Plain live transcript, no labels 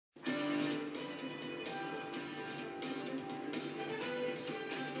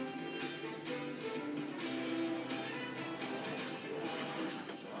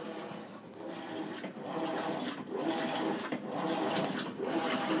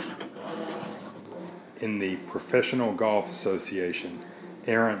In the Professional Golf Association,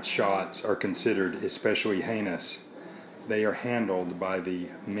 errant shots are considered especially heinous. They are handled by the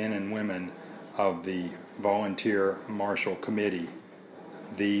men and women of the Volunteer Marshal Committee.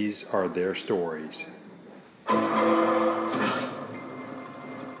 These are their stories.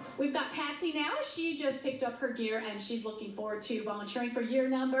 We've got Patsy now. She just picked up her gear and she's looking forward to volunteering for year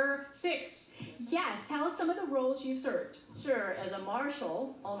number 6. Yes, tell us some of the roles you've served. Sure, as a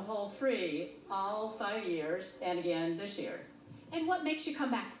marshal on hole 3, all 5 years, and again this year. And what makes you come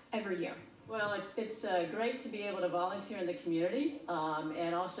back every year? Well, it's great to be able to volunteer in the community,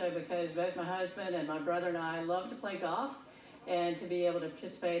 and also because both my husband and my brother and I love to play golf, and to be able to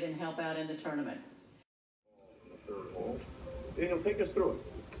participate and help out in the tournament. The third hole. Daniel, take us through it.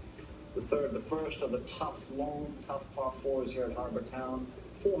 The first of the tough par 4s here at Harbor Town.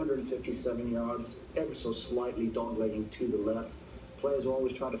 457 yards, ever so slightly dog-legging to the left. Players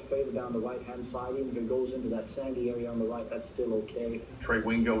always try to favor down the right-hand side. Even if it goes into that sandy area on the right, that's still okay. Trey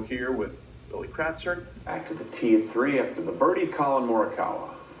Wingo here with Billy Kratzert. Back to the tee at 3 after the birdie, Collin Morikawa.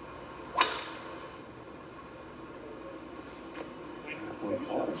 We're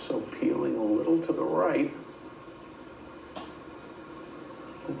also peeling a little to the right.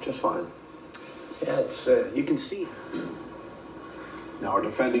 Just fine. Yeah, it's you can see. Now our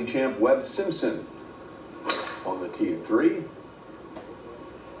defending champ, Webb Simpson, on the tee at 3.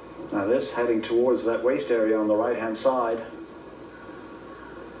 Now this heading towards that waist area on the right-hand side.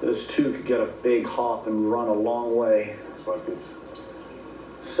 This too could get a big hop and run a long way. Looks like it's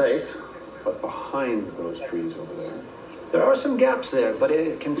safe. But behind those trees over there. There are some gaps there, but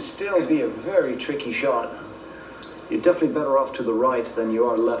it can still be a very tricky shot. You're definitely better off to the right than you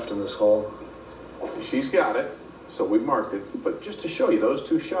are left in this hole. She's got it, so we marked it. But just to show you those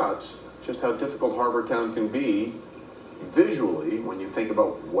 2 shots, just how difficult Harbor Town can be visually when you think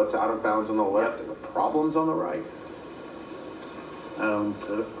about what's out of bounds on the left and the problems on the right. I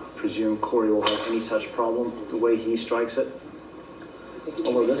don't presume Corey will have any such problem the way he strikes it.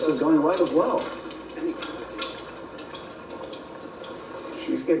 Although this is going right as well.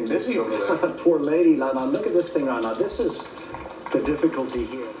 She's getting busy over there. Poor lady. Now look at this thing right now. This is the difficulty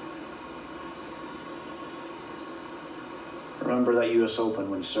here. Remember that U.S. Open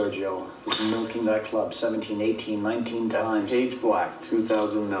when Sergio was milking that club 17, 18, 19 times. Page Black,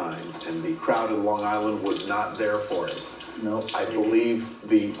 2009, and the crowd in Long Island was not there for it. No. I believe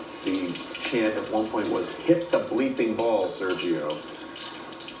the chant at one point was, "Hit the bleeping ball, Sergio."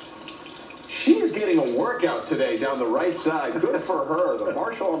 She's getting a workout today down the right side. Good for her. The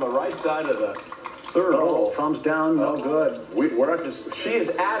marshal on the right side of the 3rd hole. Thumbs down, no good. We're at this. She is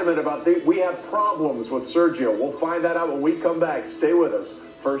adamant about we have problems with Sergio. We'll find that out when we come back. Stay with us.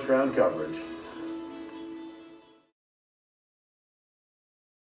 First round coverage.